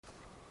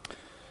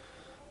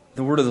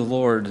The word of the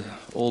Lord,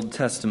 Old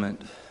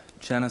Testament,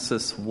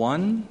 Genesis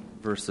 1,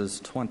 verses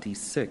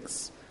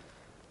 26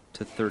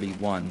 to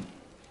 31.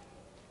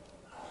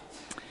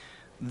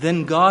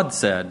 Then God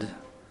said,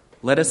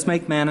 "Let us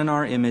make man in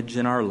our image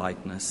and our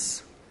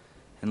likeness,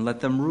 and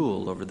let them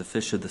rule over the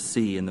fish of the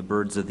sea and the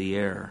birds of the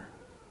air,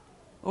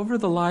 over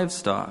the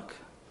livestock,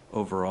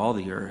 over all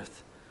the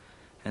earth,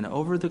 and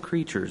over the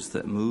creatures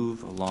that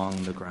move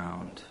along the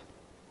ground."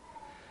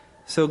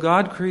 So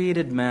God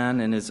created man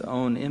in his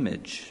own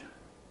image.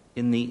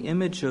 In the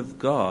image of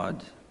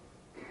God,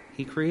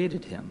 he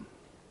created him.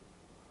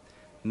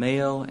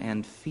 Male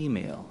and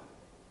female,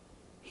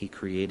 he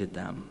created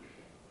them.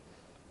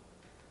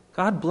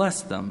 God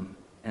blessed them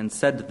and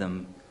said to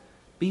them,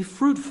 "Be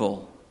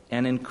fruitful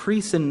and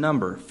increase in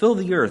number, fill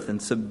the earth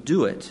and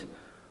subdue it,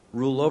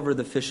 rule over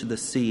the fish of the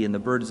sea and the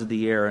birds of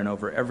the air and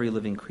over every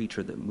living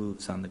creature that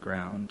moves on the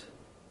ground."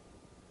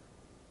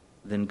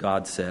 Then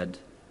God said,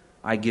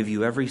 "I give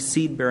you every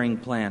seed-bearing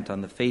plant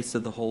on the face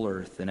of the whole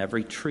earth, and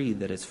every tree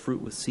that has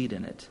fruit with seed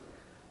in it.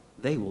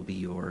 They will be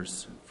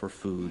yours for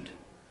food.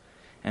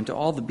 And to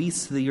all the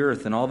beasts of the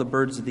earth, and all the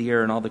birds of the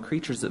air, and all the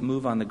creatures that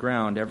move on the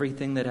ground,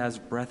 everything that has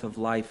breath of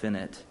life in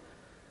it,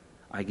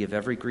 I give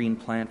every green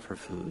plant for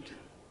food."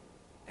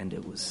 And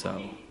it was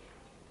so.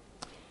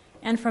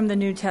 And from the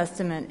New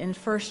Testament, in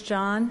 1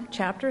 John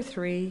chapter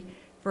 3,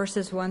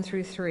 verses 1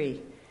 through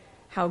 3.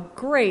 How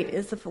great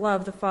is the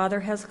love the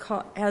Father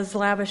has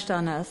lavished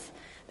on us,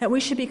 that we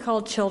should be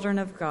called children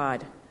of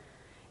God.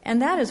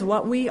 And that is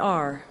what we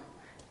are.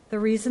 The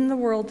reason the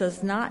world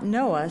does not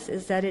know us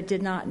is that it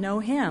did not know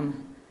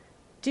him.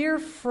 Dear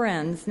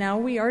friends, now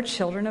we are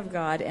children of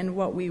God, and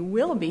what we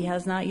will be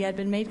has not yet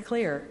been made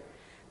clear.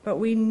 But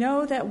we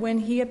know that when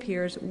he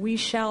appears, we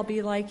shall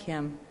be like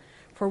him,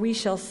 for we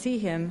shall see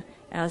him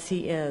as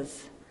he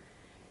is.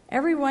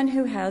 Everyone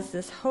who has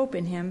this hope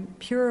in him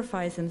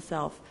purifies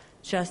himself,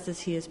 just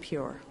as he is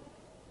pure.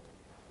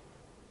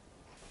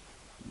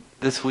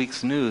 This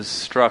week's news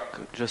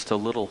struck just a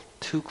little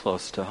too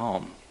close to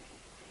home.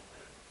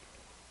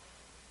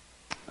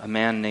 A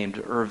man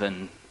named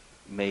Irvin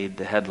made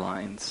the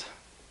headlines.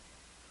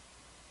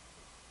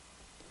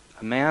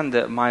 A man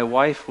that my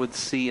wife would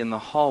see in the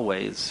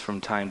hallways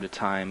from time to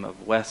time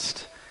of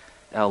West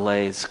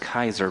LA's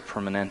Kaiser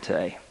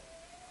Permanente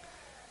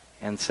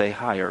and say,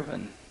 "Hi,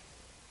 Irvin."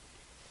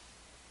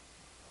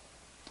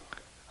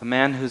 A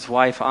man whose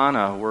wife,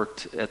 Anna,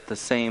 worked at the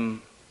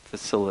same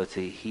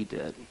facility he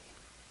did.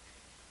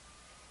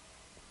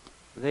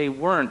 They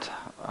weren't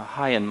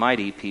high and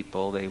mighty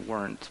people. They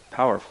weren't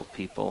powerful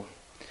people.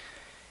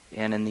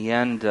 And in the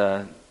end,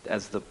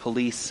 as the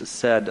police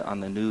said on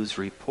the news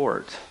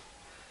report,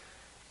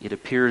 it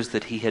appears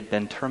that he had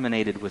been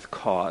terminated with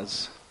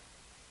cause.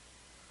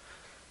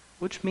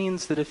 Which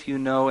means that if you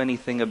know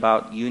anything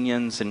about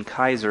unions and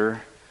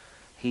Kaiser,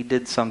 he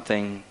did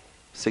something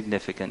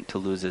significant to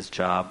lose his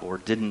job, or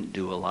didn't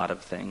do a lot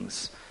of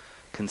things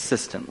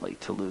consistently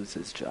to lose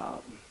his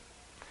job.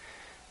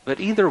 But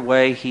either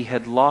way, he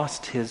had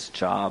lost his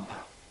job,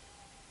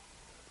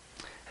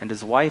 and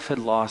his wife had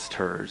lost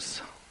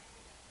hers.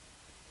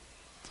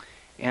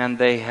 And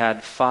they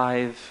had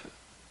 5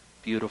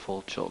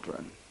 beautiful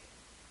children.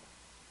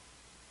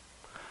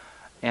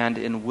 And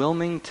in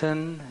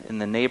Wilmington, in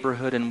the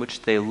neighborhood in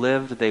which they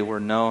lived, they were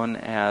known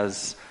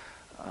as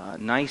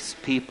nice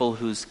people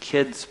whose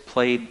kids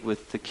played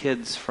with the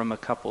kids from a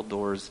couple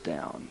doors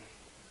down.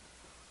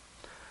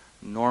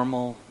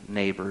 Normal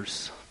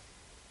neighbors.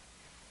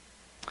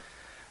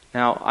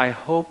 Now, I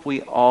hope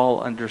we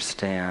all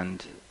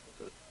understand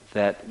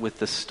that with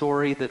the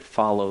story that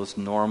follows,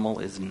 normal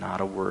is not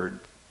a word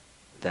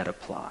that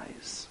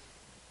applies.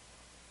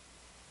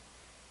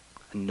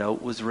 A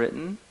note was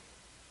written,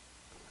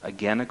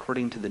 again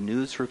according to the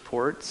news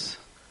reports,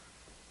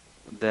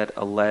 that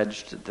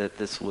alleged that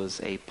this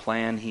was a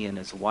plan he and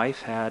his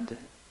wife had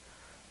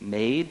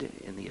made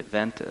in the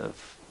event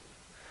of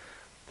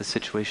the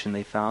situation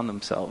they found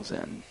themselves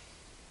in.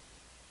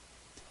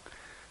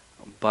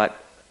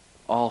 But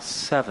all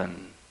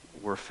 7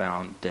 were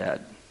found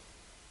dead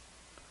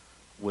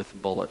with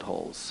bullet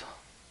holes,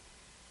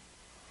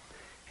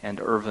 and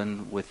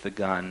Irvin with the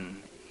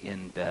gun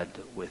in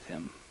bed with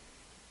him.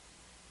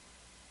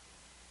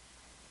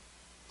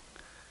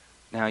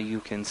 Now you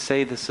can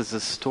say this is a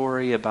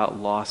story about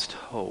lost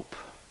hope.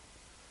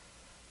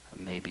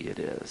 Maybe it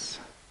is.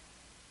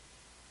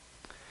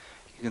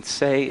 You can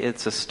say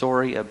it's a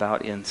story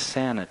about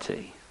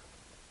insanity.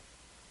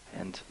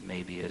 And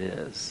maybe it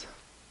is.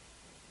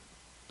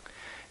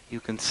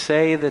 You can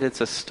say that it's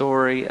a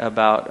story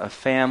about a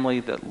family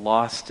that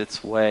lost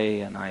its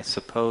way, and I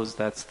suppose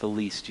that's the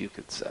least you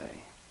could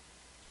say.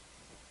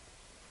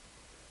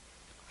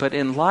 But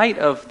in light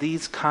of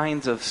these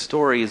kinds of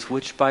stories,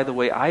 which, by the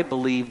way, I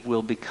believe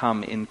will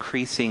become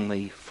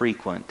increasingly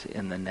frequent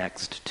in the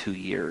next 2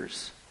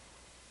 years,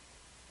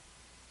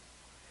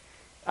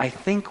 I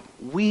think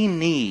we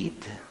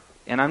need,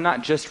 and I'm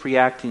not just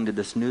reacting to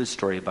this news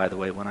story, by the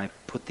way, when I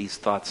put these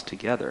thoughts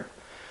together.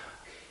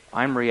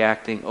 I'm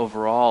reacting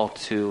overall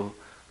to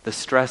the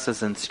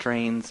stresses and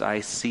strains I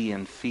see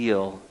and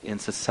feel in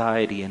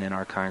society and in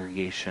our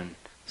congregation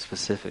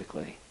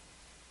specifically.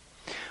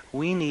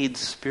 We need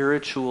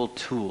spiritual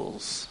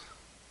tools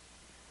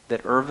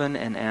that Irvin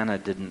and Anna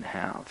didn't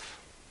have.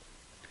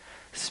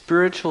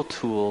 Spiritual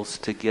tools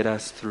to get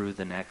us through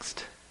the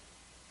next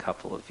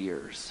couple of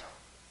years.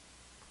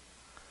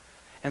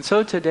 And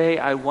so today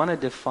I want to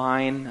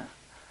define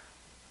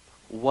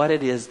what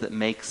it is that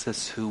makes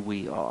us who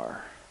we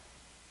are.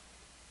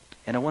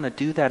 And I want to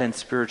do that in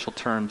spiritual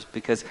terms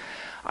because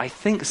I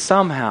think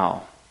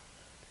somehow,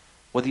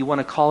 whether you want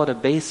to call it a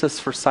basis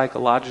for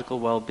psychological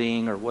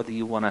well-being or whether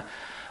you want to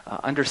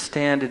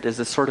understand it as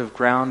a sort of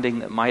grounding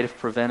that might have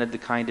prevented the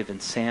kind of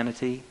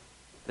insanity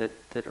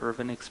that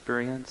Irvin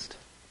experienced,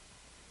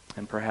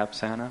 and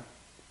perhaps Anna.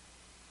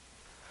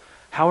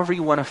 However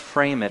you want to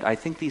frame it, I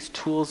think these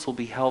tools will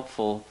be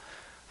helpful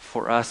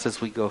for us as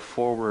we go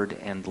forward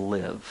and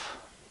live.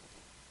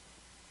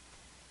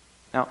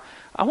 Now,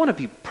 I want to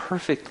be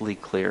perfectly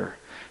clear.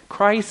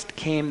 Christ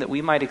came that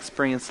we might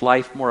experience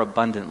life more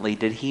abundantly.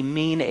 Did he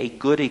mean a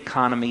good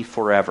economy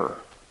forever?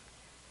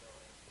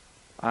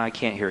 I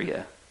can't hear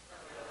you.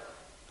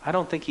 I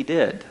don't think he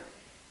did.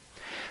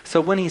 So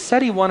when he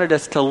said he wanted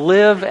us to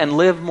live and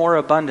live more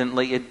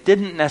abundantly, it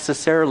didn't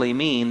necessarily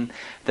mean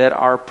that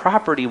our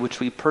property,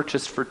 which we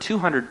purchased for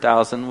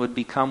 $200,000, would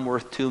become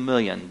worth $2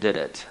 million, did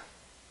it?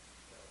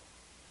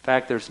 In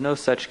fact, there's no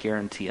such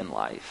guarantee in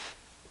life.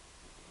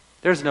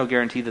 There's no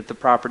guarantee that the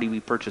property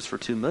we purchased for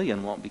 $2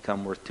 million won't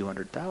become worth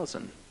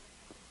 $200,000.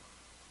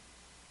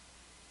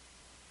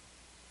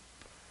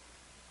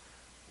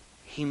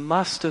 He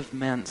must have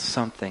meant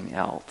something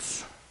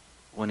else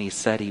when he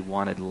said he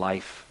wanted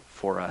life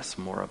for us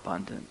more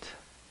abundant.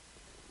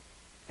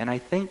 And I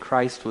think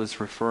Christ was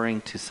referring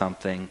to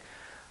something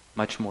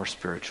much more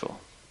spiritual.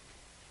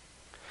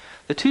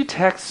 The two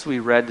texts we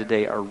read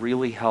today are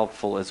really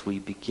helpful as we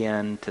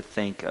begin to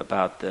think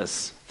about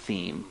this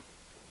theme.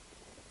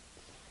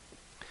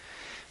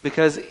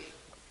 Because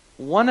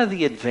one of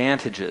the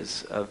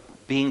advantages of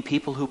being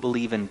people who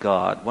believe in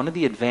God, one of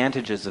the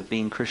advantages of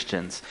being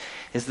Christians,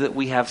 is that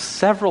we have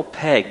several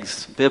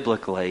pegs,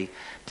 biblically,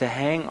 to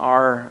hang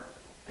our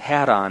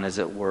hat on, as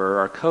it were,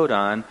 our coat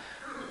on,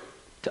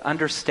 to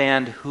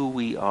understand who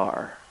we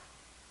are.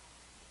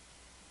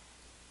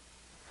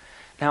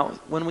 Now,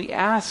 when we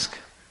ask,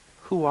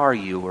 who are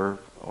you,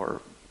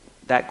 or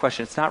that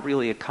question, it's not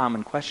really a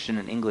common question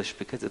in English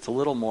because it's a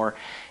little more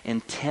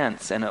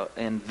intense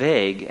and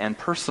vague and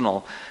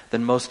personal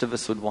than most of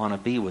us would want to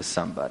be with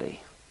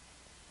somebody.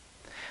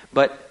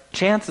 But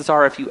chances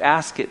are, if you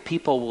ask it,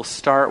 people will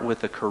start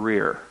with a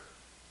career.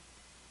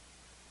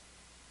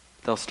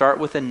 They'll start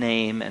with a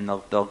name and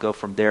they'll go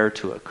from there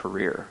to a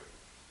career.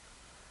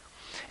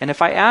 And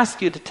if I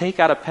ask you to take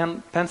out a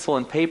pencil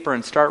and paper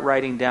and start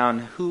writing down,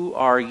 who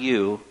are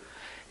you,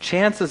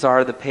 chances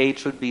are the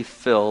page would be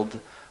filled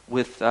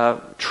with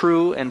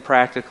true and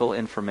practical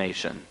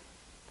information.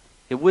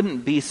 It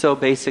wouldn't be so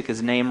basic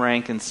as name,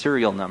 rank, and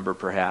serial number,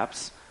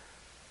 perhaps.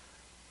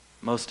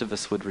 Most of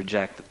us would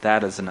reject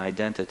that as an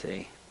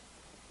identity.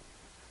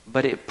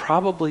 But it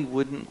probably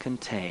wouldn't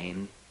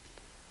contain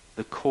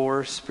the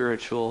core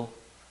spiritual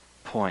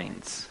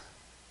points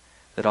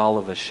that all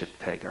of us should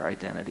peg our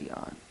identity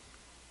on.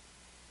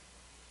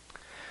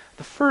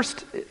 The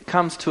first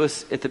comes to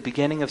us at the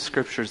beginning of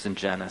Scriptures in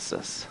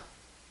Genesis.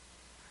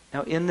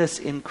 Now, in this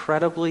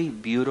incredibly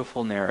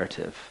beautiful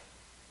narrative,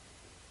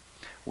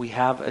 we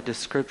have a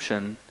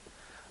description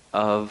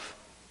of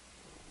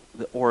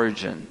the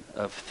origin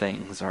of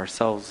things,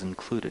 ourselves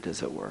included,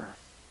 as it were.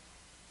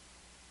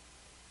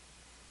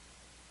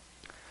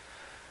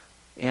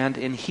 And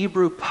in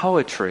Hebrew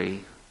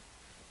poetry,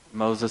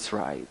 Moses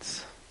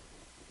writes,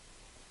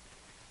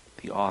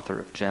 the author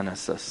of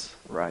Genesis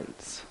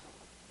writes,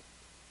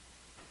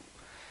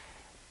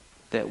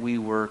 that we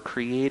were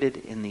created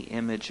in the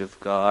image of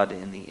God.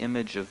 In the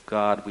image of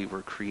God we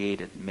were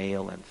created,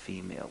 male and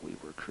female we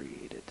were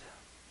created.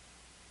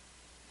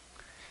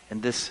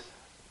 And this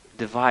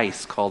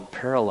device called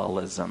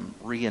parallelism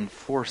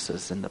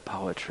reinforces in the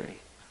poetry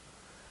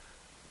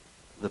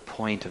the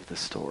point of the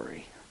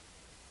story.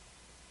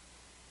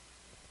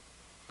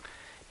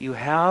 You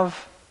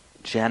have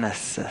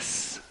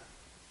Genesis.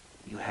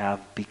 You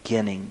have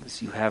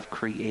beginnings. You have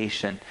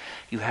creation.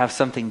 You have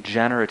something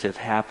generative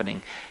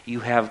happening.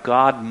 You have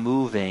God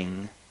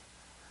moving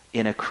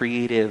in a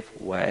creative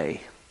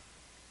way.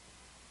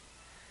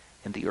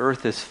 And the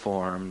earth is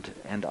formed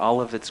and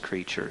all of its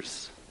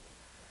creatures.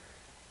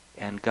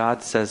 And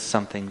God says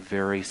something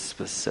very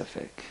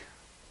specific.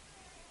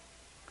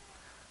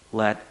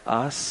 Let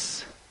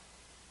us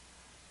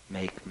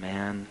make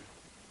man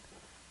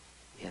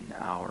in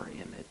our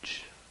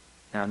image.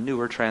 Now,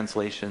 newer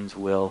translations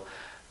will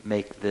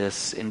make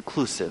this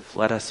inclusive.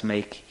 Let us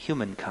make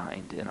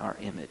humankind in our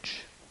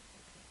image.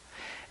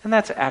 And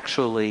that's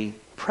actually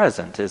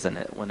present, isn't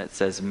it, when it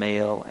says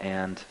male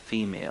and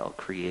female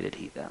created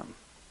he them.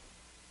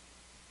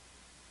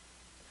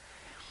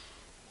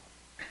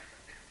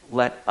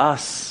 Let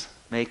us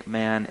make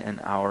man in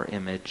our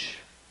image.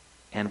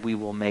 And we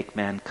will make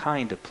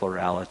mankind a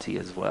plurality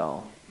as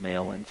well,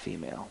 male and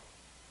female,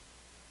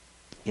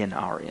 in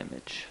our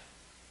image.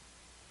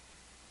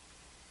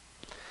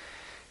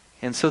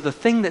 And so the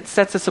thing that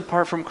sets us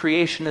apart from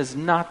creation is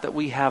not that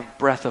we have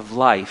breath of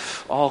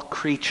life. All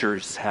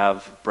creatures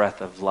have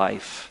breath of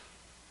life,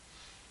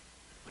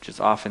 which is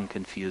often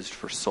confused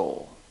for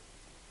soul.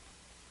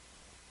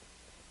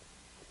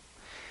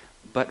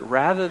 But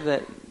rather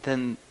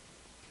than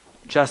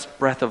just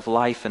breath of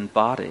life and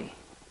body,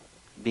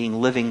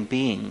 being living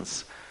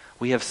beings,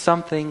 we have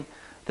something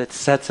that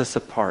sets us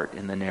apart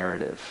in the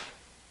narrative.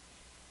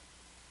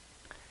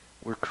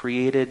 We're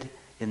created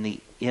in the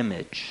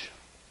image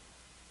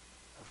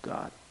of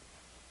God.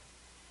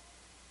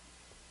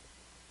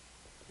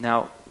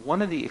 Now,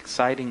 one of the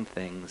exciting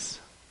things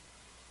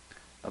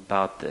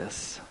about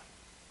this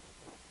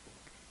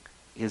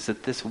is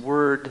that this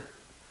word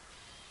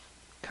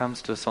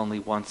comes to us only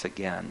once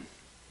again.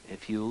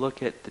 If you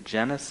look at the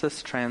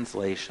Genesis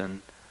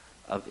translation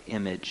of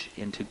image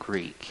into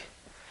Greek,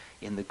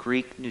 in the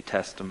Greek New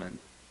Testament,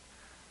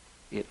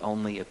 it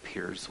only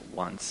appears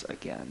once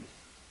again.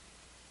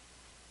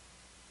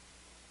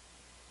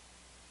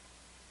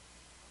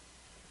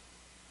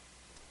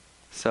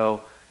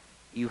 So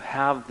you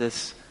have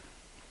this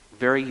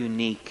very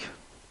unique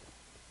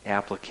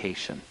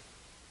application.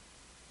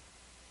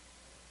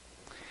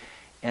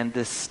 And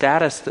this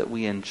status that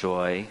we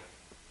enjoy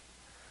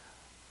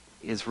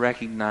is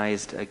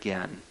recognized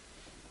again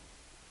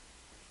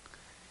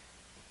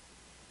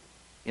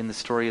in the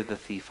story of the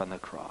thief on the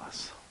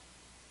cross.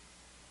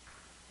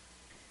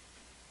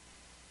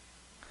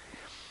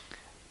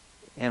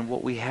 And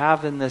what we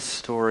have in this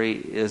story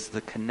is the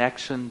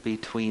connection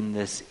between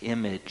this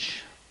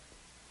image,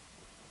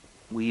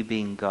 we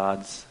being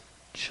God's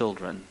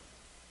children,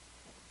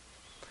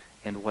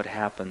 and what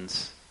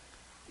happens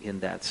in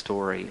that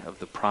story of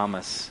the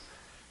promise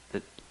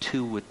that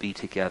two would be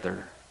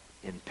together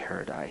in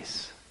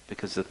paradise,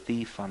 because the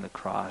thief on the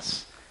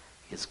cross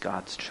is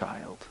God's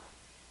child.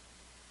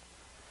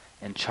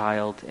 And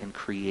child and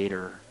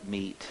creator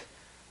meet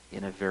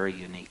in a very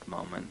unique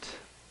moment,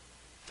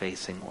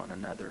 facing one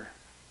another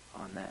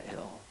on that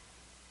hill,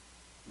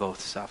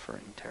 both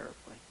suffering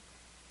terribly.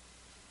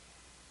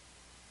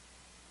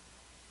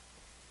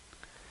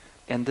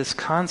 And this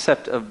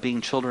concept of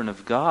being children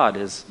of God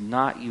is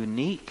not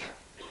unique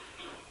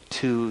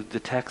to the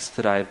text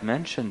that I've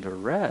mentioned or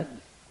read.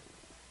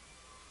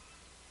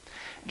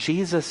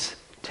 Jesus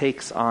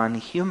takes on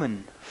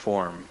human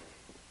form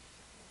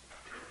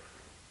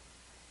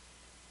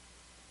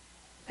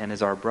and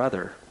is our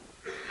brother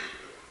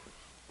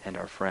and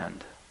our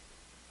friend,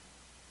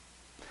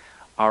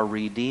 our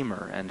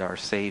Redeemer and our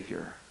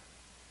Savior,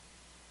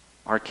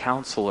 our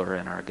counselor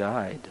and our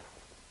guide,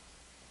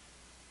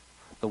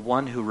 the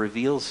one who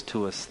reveals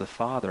to us the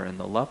Father and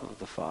the love of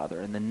the Father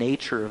and the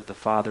nature of the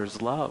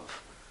Father's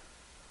love,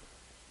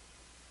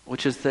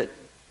 which is that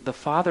the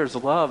Father's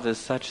love is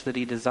such that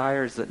he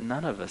desires that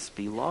none of us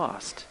be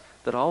lost,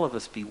 that all of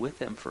us be with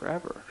him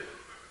forever.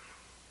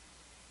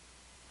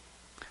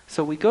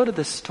 So we go to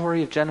the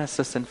story of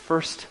Genesis, and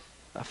first,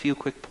 a few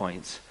quick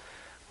points.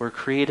 We're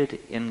created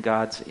in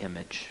God's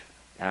image,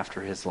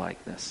 after his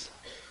likeness.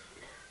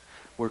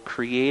 We're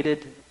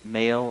created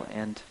male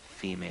and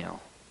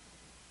female.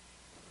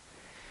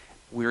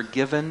 We're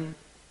given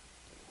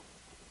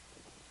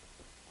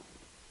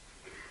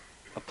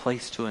a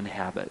place to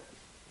inhabit,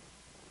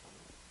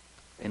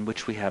 in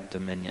which we have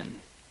dominion.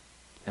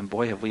 And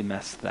boy, have we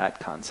messed that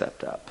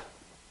concept up.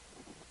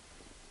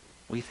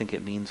 We think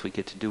it means we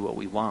get to do what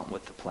we want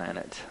with the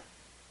planet.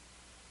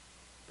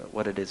 But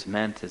what it is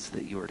meant is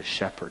that you are to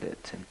shepherd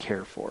it and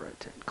care for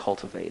it and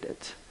cultivate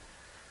it.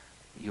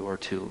 You are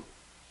to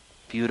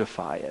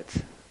beautify it.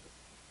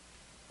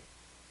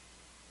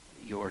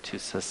 You are to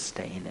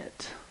sustain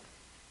it.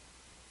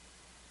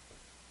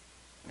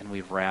 And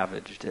we've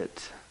ravaged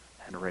it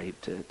and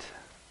raped it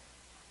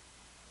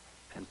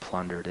and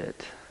plundered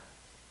it.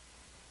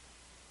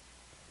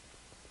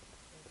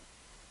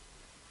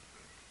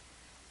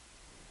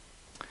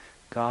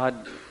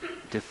 God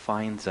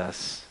defines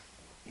us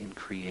in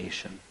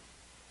creation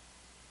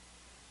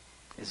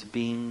as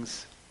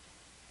beings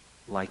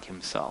like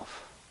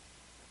himself.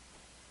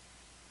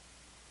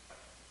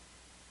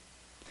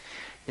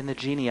 In the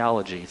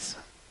genealogies,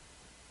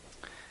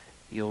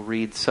 you'll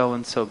read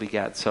so-and-so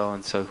begat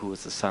so-and-so, who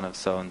was the son of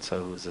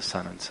so-and-so, who was the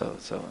son of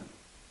so-and-so, and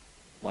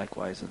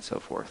likewise and so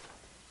forth.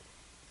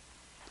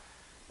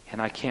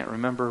 And I can't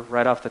remember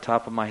right off the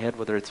top of my head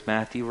whether it's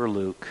Matthew or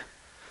Luke,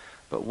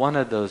 but one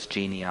of those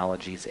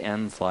genealogies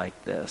ends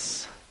like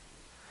this: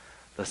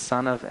 the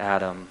son of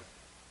Adam,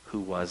 who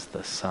was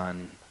the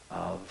son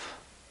of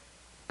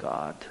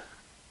God.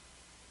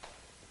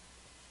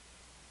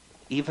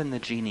 Even the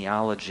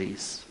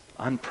genealogies,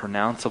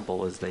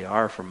 unpronounceable as they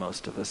are for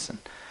most of us, and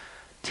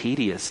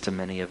tedious to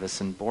many of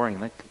us and boring,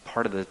 that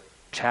part of the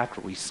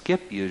chapter we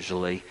skip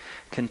usually,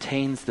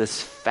 contains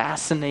this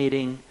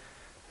fascinating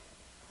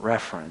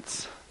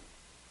reference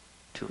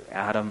to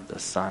Adam, the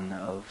son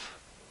of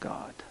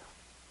God.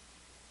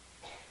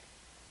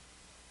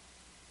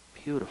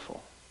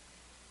 Beautiful.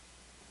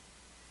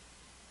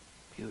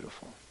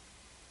 Beautiful.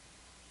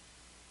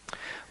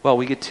 Well,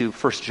 we get to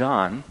 1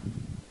 John,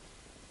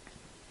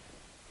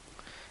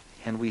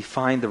 and we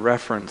find the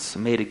reference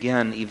made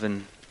again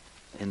even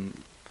in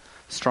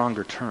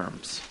stronger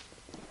terms.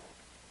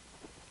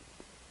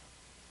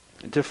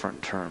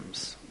 Different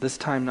terms. This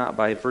time not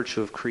by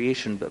virtue of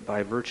creation, but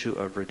by virtue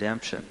of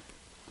redemption.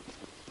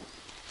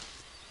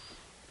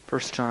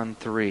 1 John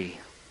 3.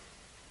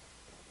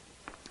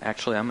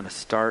 Actually, I'm going to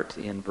start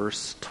in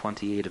verse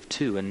 28 of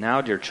 2. And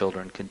now, dear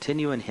children,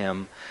 continue in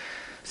him,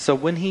 so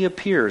when he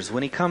appears,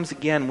 when he comes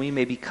again, we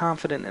may be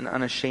confident and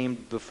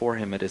unashamed before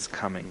him at his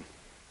coming.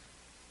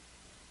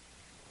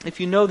 If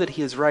you know that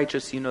he is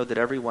righteous, you know that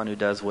everyone who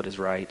does what is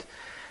right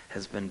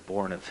has been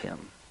born of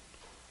him.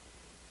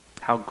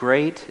 How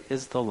great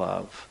is the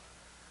love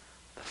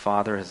the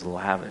Father has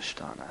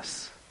lavished on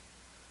us,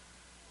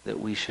 that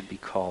we should be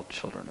called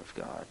children of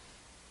God.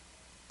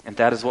 And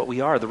that is what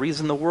we are. The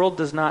reason the world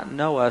does not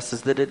know us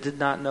is that it did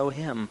not know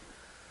him.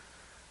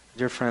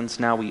 Dear friends,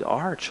 now we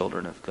are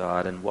children of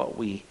God, and what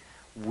we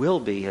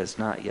will be has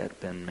not yet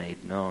been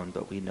made known.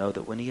 But we know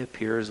that when he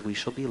appears, we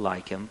shall be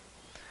like him,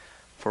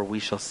 for we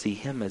shall see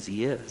him as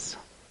he is.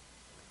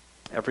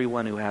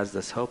 Everyone who has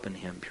this hope in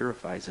him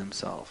purifies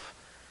himself,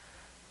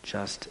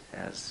 just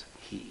as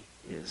he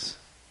is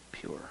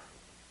pure.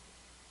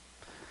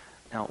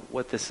 Now,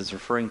 what this is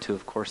referring to,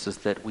 of course, is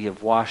that we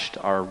have washed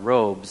our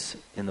robes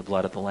in the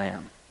blood of the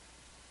Lamb.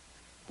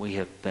 We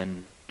have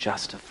been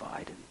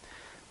justified and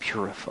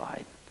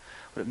purified.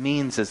 What it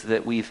means is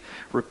that we've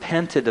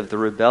repented of the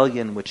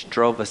rebellion which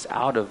drove us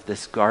out of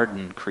this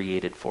garden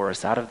created for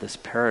us, out of this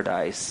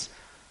paradise,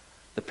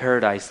 the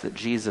paradise that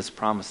Jesus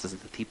promises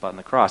at the thief on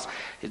the cross.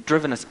 It's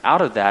driven us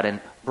out of that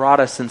and brought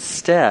us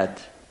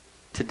instead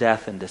to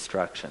death and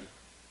destruction.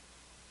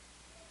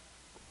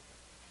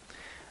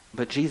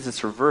 But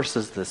Jesus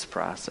reverses this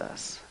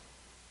process.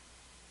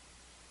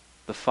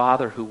 The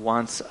Father who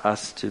wants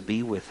us to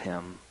be with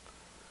him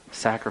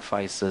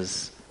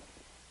sacrifices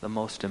the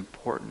most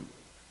important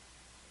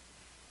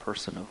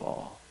person of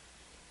all,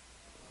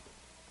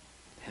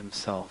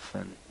 himself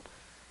and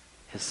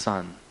his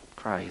Son,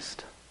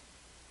 Christ.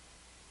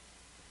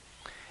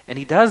 And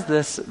he does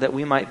this that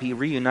we might be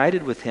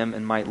reunited with him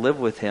and might live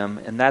with him,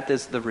 and that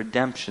is the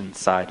redemption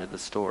side of the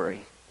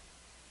story.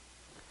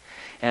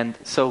 And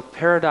so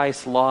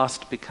paradise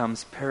lost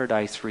becomes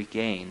paradise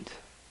regained.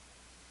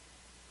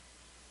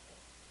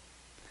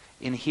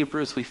 In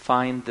Hebrews we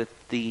find that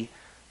the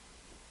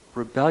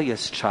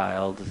rebellious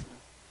child,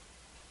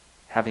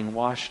 having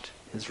washed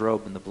his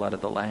robe in the blood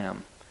of the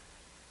Lamb,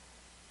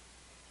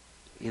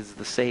 is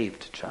the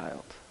saved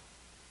child,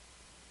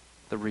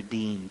 the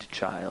redeemed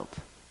child,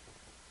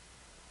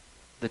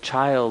 the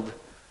child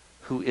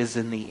who is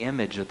in the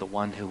image of the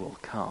one who will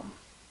come,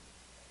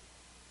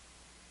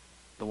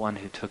 the one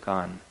who took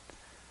on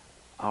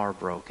our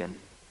broken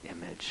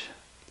image.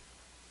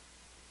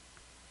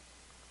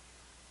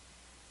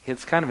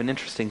 It's kind of an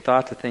interesting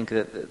thought to think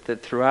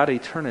that throughout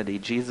eternity,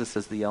 Jesus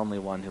is the only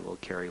one who will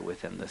carry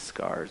with him the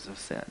scars of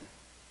sin.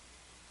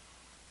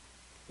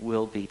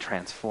 Will be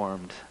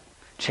transformed,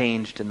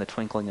 changed in the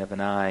twinkling of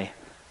an eye,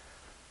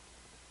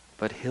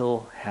 but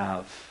he'll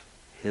have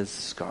his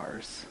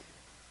scars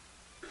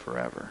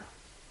forever.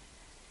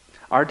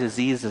 Our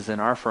diseases and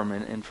our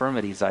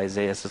infirmities,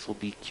 Isaiah says, will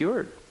be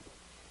cured.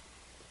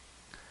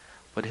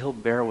 But he'll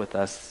bear with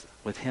us,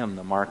 with him,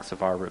 the marks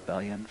of our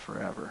rebellion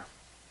forever.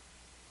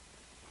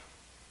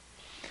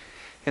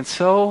 And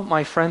so,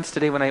 my friends,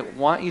 today when I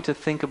want you to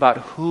think about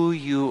who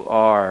you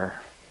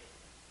are,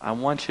 I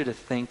want you to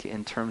think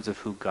in terms of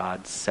who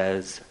God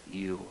says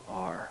you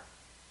are.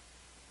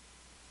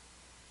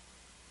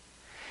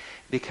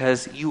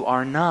 Because you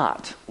are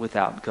not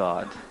without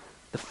God.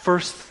 The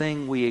first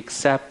thing we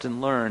accept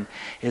and learn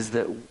is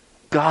that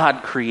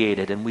God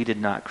created and we did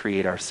not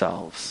create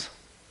ourselves.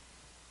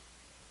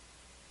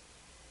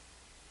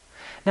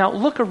 Now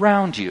look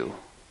around you.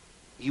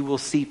 You will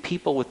see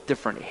people with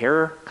different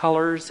hair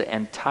colors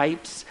and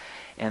types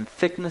and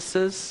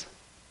thicknesses.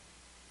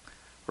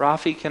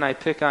 Rafi, can I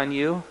pick on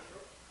you?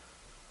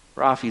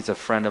 Rafi's a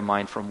friend of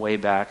mine from way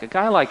back. A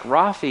guy like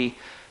Rafi,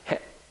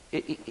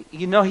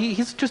 you know,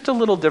 he's just a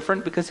little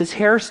different because his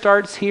hair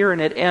starts here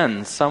and it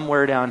ends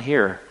somewhere down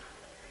here.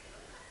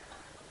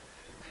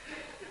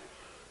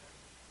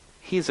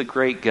 He's a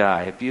great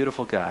guy, a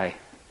beautiful guy.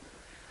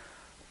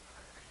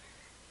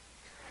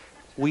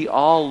 We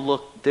all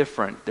look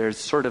different. There's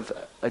sort of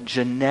a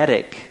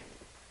genetic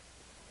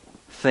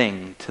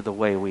thing to the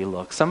way we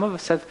look. Some of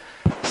us have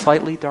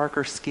slightly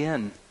darker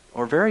skin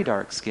or very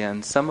dark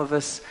skin. Some of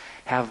us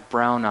have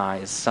brown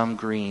eyes, some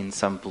green,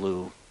 some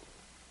blue.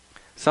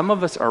 Some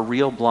of us are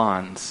real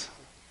blondes.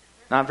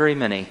 Not very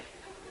many.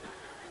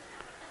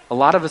 A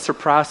lot of us are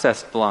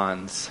processed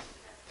blondes.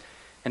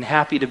 And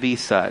happy to be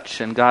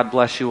such. And God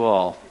bless you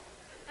all.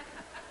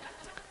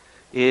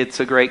 It's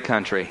a great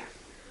country.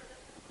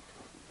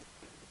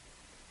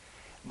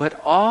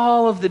 But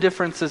all of the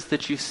differences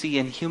that you see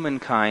in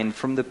humankind,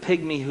 from the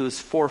pygmy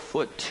who's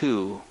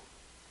 4'2"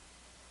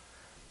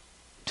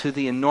 to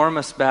the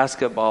enormous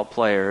basketball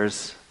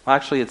players. Well,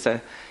 actually,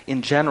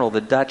 in general,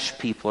 the Dutch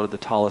people are the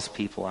tallest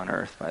people on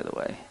earth, by the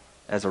way,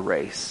 as a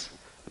race.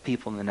 The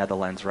people in the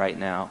Netherlands right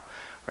now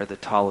are the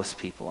tallest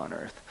people on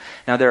earth.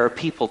 Now, there are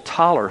people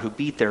taller who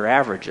beat their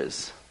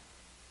averages,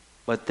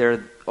 but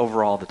they're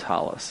overall the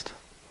tallest.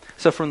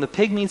 So from the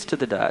Pygmies to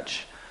the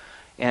Dutch,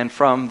 and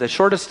from the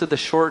shortest of the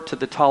short to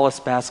the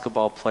tallest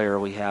basketball player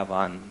we have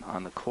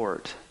on the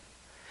court,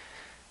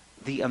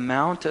 the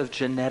amount of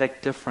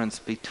genetic difference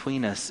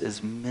between us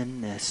is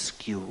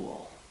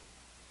minuscule.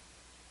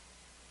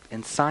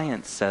 And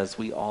science says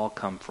we all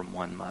come from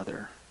one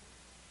mother.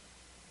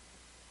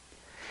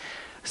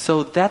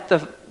 So that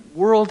the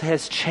world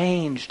has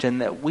changed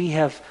and that we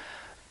have,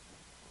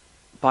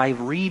 by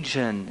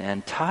region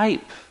and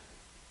type,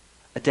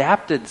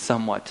 adapted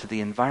somewhat to the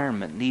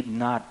environment need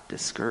not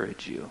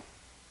discourage you.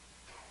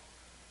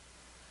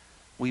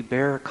 We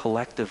bear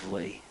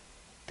collectively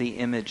the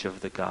image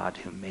of the God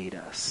who made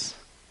us.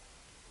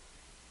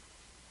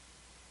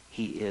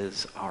 He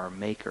is our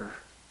maker,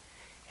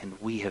 and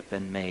we have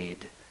been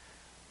made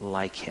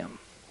like him.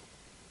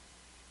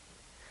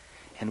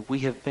 And we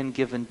have been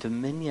given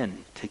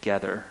dominion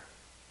together,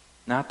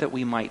 not that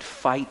we might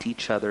fight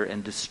each other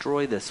and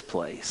destroy this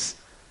place,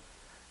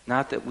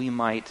 not that we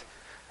might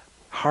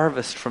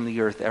harvest from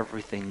the earth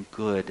everything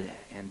good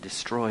and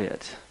destroy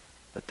it,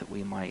 but that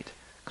we might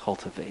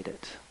cultivate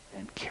it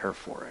and care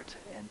for it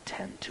and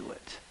tend to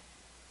it.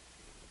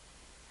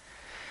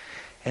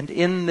 And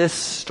in this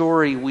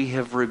story, we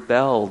have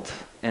rebelled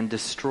and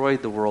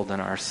destroyed the world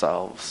and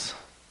ourselves.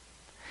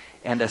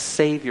 And a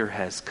Savior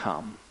has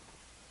come.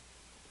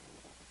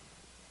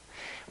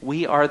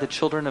 We are the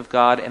children of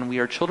God, and we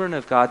are children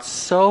of God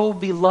so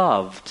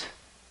beloved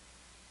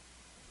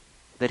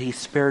that he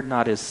spared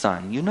not his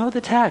Son. You know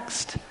the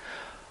text.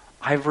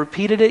 I've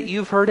repeated it,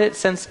 you've heard it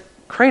since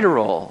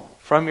cradle,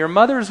 from your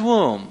mother's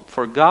womb.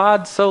 For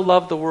God so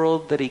loved the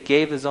world that he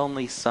gave his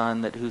only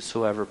Son, that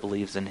whosoever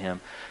believes in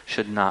him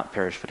should not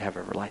perish but have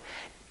everlasting life.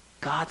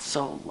 God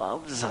so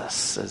loves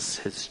us as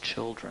his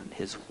children,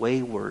 his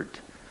wayward,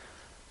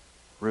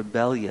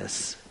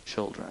 rebellious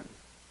children,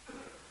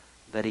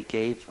 that he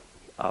gave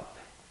up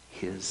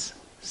his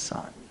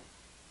Son,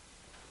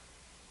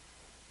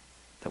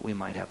 that we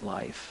might have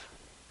life.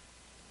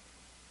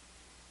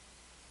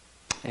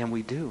 And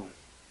we do.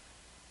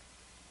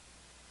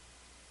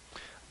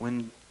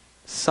 When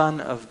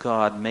Son of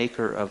God,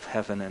 maker of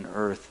heaven and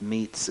earth,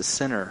 meets a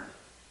sinner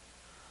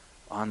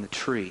on the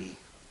tree,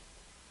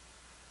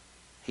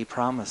 he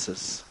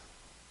promises,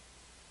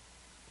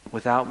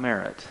 without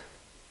merit,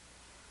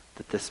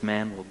 that this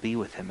man will be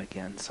with him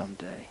again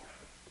someday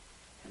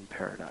in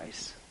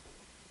paradise.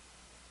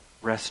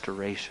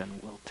 Restoration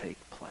will take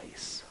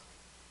place.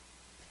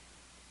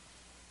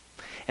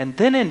 And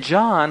then in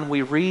John,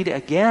 we read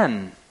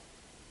again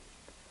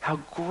how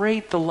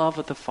great the love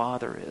of the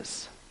Father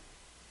is.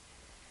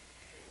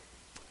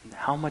 And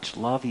how much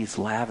love he's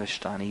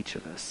lavished on each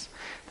of us,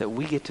 that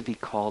we get to be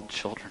called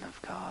children of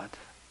God.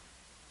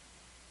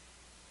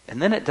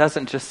 And then it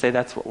doesn't just say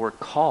that's what we're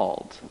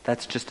called.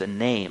 That's just a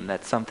name.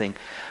 That's something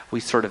we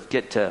sort of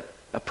get to,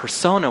 a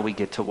persona we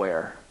get to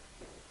wear.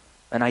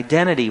 An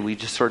identity we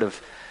just sort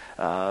of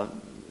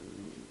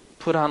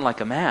put on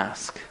like a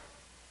mask.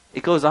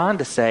 It goes on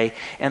to say,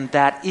 and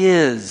that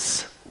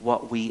is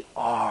what we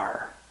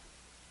are.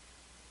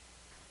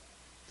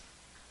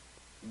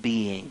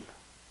 Being.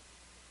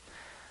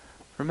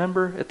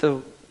 Remember at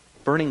the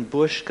burning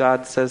bush,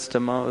 God says to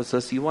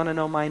Moses, you want to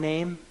know my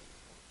name?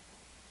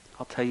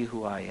 I'll tell you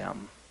who I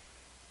am.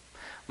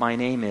 My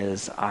name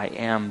is I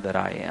am that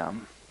I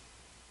am.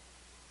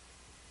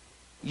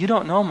 You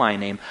don't know my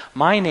name.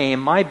 My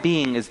name, my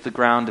being is the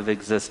ground of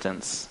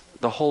existence,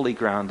 the holy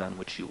ground on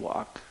which you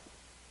walk,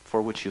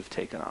 for which you've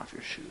taken off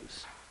your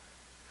shoes.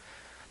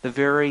 The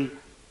very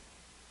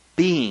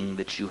being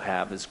that you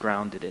have is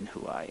grounded in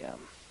who I am.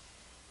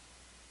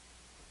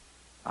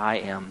 I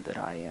am that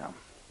I am.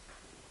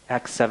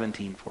 Acts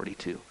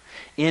 17:42.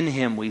 In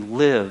him we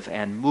live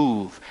and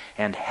move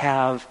and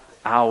have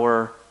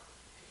our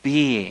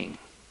being.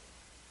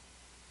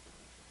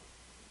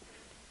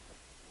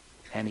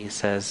 And he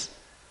says,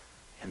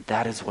 and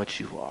that is what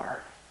you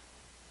are,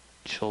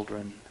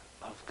 children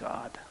of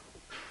God.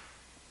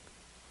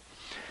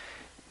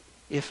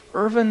 If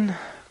Irvin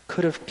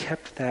could have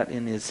kept that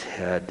in his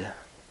head,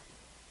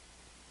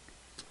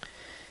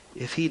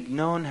 if he'd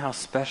known how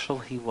special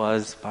he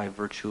was by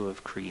virtue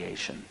of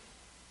creation,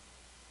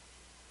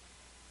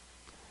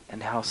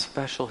 and how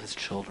special his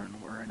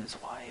children were and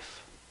his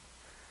wife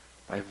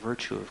by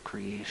virtue of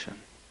creation,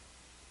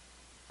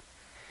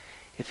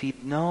 if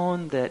he'd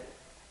known that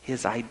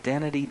his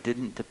identity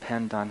didn't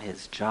depend on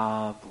his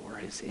job or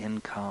his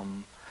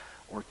income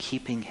or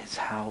keeping his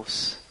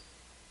house,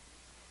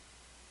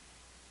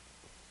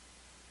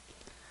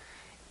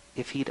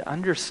 if he'd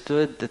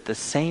understood that the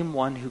same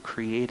one who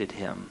created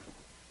him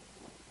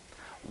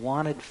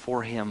wanted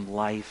for him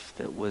life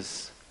that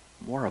was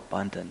more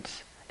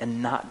abundant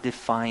and not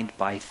defined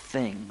by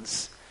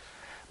things,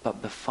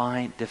 but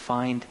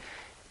defined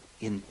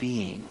in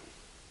being,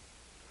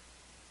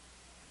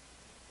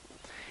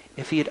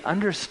 if he had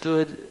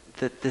understood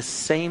that this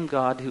same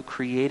God who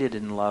created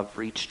in love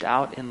reached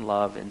out in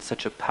love in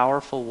such a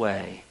powerful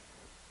way,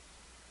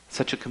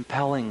 such a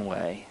compelling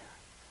way,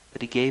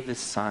 that he gave his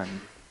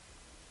Son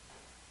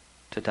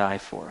to die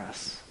for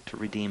us, to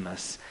redeem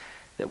us,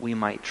 that we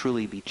might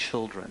truly be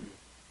children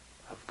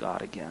of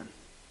God again.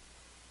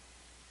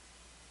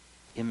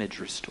 Image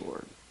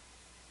restored.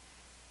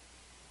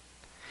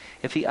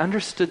 If he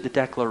understood the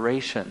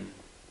declaration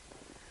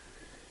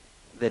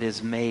that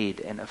is made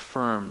and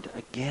affirmed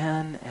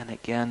again and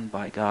again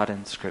by God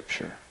in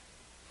Scripture,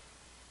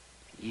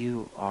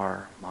 you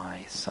are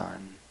my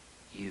son,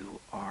 you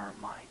are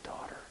my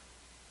daughter.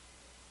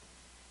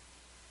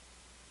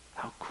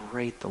 How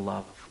great the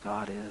love of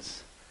God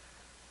is.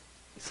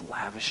 He's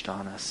lavished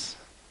on us.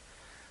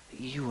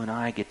 You and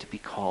I get to be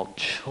called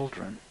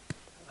children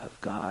of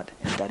God,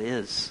 and that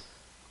is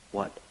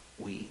what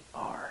we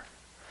are.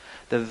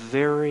 The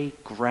very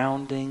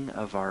grounding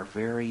of our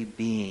very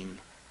being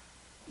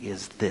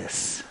is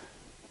this,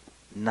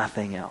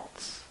 nothing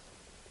else.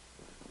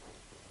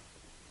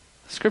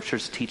 The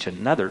Scriptures teach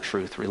another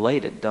truth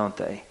related, don't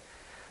they?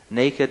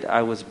 Naked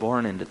I was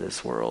born into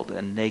this world,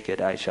 and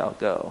naked I shall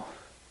go.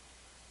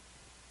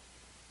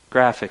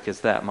 Graphic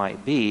as that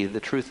might be, the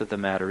truth of the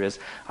matter is,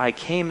 I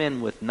came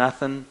in with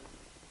nothing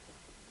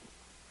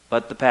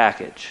but the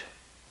package.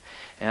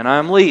 And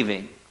I'm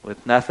leaving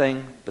with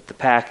nothing but the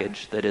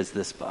package that is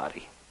this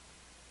body.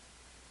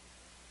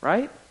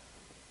 Right?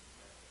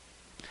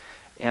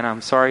 And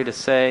I'm sorry to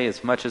say,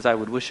 as much as I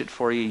would wish it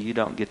for you, you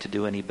don't get to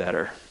do any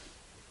better.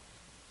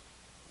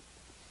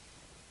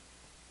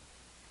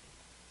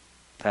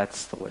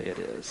 That's the way it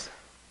is.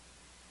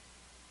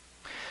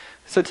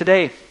 So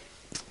today,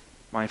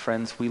 my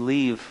friends, we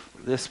leave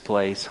this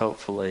place,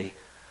 hopefully,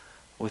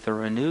 with a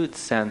renewed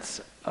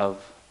sense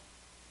of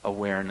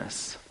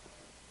awareness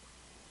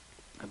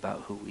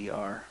about who we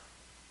are,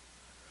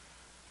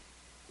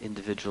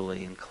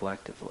 individually and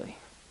collectively.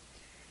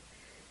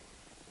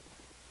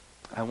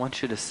 I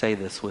want you to say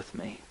this with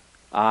me.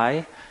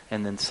 I,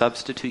 and then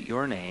substitute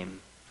your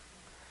name,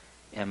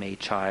 am a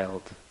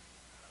child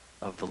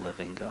of the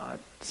living God.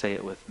 Say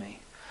it with me.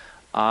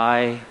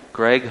 I,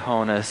 Greg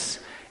Honus,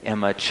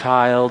 am a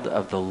child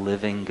of the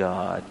living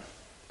God.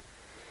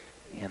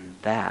 And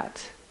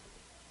that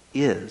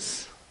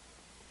is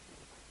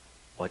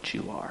what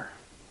you are.